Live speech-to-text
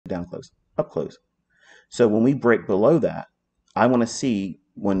down close, up close. So when we break below that, I want to see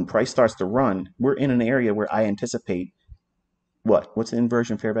when price starts to run, we're in an area where I anticipate what's the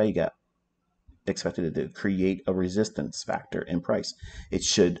inversion fair value gap expected to do? Create a resistance factor in price. It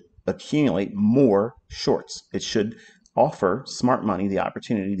should accumulate more shorts. It should offer smart money the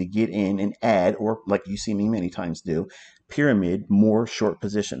opportunity to get in and add, or like you see me many times do, pyramid more short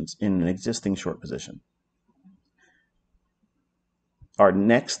positions in an existing short position. Our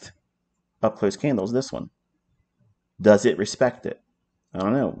next up close candle is this one. Does it respect it? I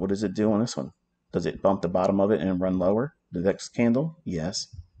don't know. What does it do on this one? Does it bump the bottom of it and run lower? The next candle? Yes.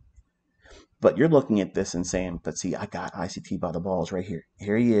 But you're looking at this and saying, but see, I got ICT by the balls right here.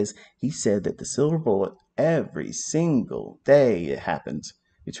 Here he is. He said that the silver bullet every single day it happens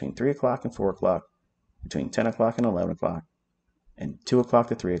between 3 o'clock and 4 o'clock, between 10 o'clock and 11 o'clock, and 2 o'clock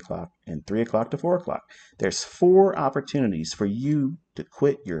to 3 o'clock, and 3 o'clock to 4 o'clock. There's 4 opportunities for you to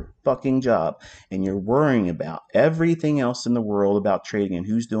quit your fucking job, and you're worrying about everything else in the world about trading and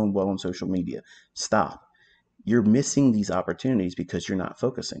who's doing well on social media. Stop. You're missing these opportunities because you're not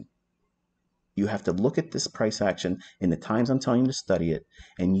focusing. You have to look at this price action in the times I'm telling you to study it,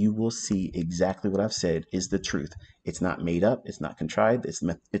 and you will see exactly what I've said is the truth. It's not made up. It's not contrived. It's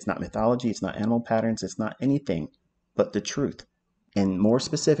not mythology. It's not animal patterns. It's not anything but the truth. And more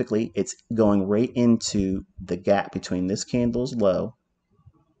specifically, it's going right into the gap between this candle's low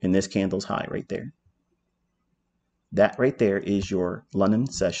and this candle's high right there. That right there is your London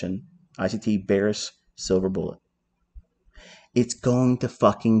session ICT bearish silver bullet. It's going to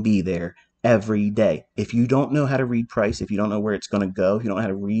fucking be there every day. If you don't know how to read price, if you don't know where it's going to go, if you don't know how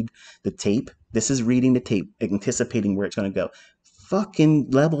to read the tape, this is reading the tape, anticipating where it's going to go. Fucking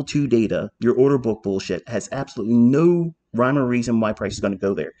level 2 data, your order book bullshit, has absolutely no rhyme or reason why price is going to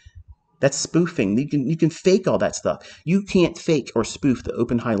go there. That's spoofing. You can fake all that stuff. You can't fake or spoof the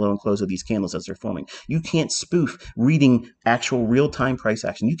open, high, low, and close of these candles as they're forming. You can't spoof reading actual real-time price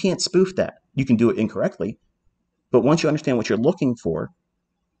action. You can't spoof that. You can do it incorrectly. But once you understand what you're looking for,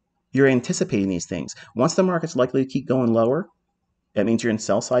 you're anticipating these things. Once the market's likely to keep going lower, that means you're in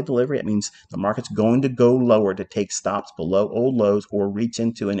sell-side delivery. It means the market's going to go lower to take stops below old lows or reach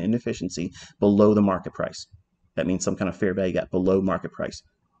into an inefficiency below the market price. That means some kind of fair value gap below market price.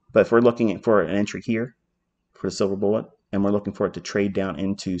 But if we're looking for an entry here for the silver bullet, and we're looking for it to trade down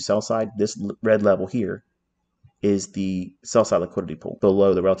into sell-side, this red level here is the sell-side liquidity pool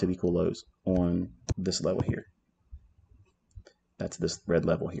below the relative equal lows on this level here. That's this red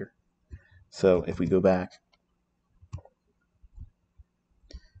level here. So if we go back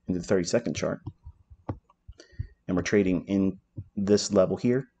into the 30-second chart, and we're trading in this level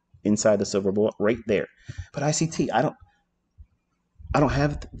here, inside the silver bullet, right there. But ICT, I don't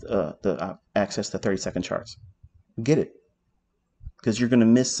have the access to 30-second charts. Get it, because you're going to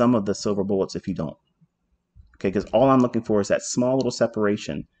miss some of the silver bullets if you don't. Okay, because all I'm looking for is that small little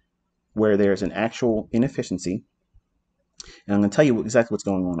separation where there's an actual inefficiency, and I'm going to tell you exactly what's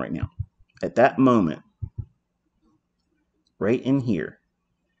going on right now. At that moment, right in here,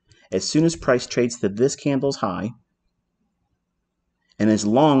 as soon as price trades to this candle's high, and as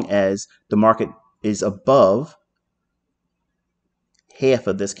long as the market is above half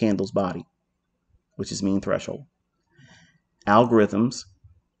of this candle's body, which is mean threshold, algorithms,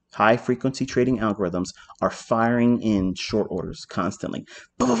 high frequency trading algorithms, are firing in short orders constantly.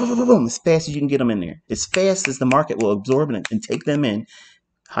 Boom, boom, boom, boom, boom, as fast as you can get them in there. As fast as the market will absorb it and take them in,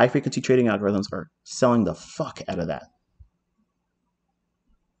 high frequency trading algorithms are selling the fuck out of that.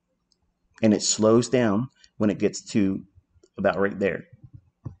 And it slows down when it gets to about right there.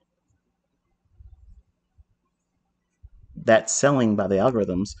 That selling by the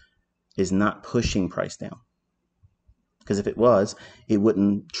algorithms is not pushing price down. Because if it was, it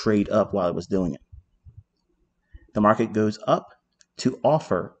wouldn't trade up while it was doing it. The market goes up to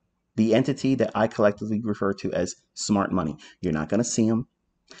offer the entity that I collectively refer to as smart money. You're not going to see them.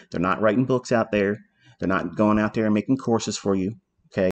 They're not writing books out there. They're not going out there and making courses for you.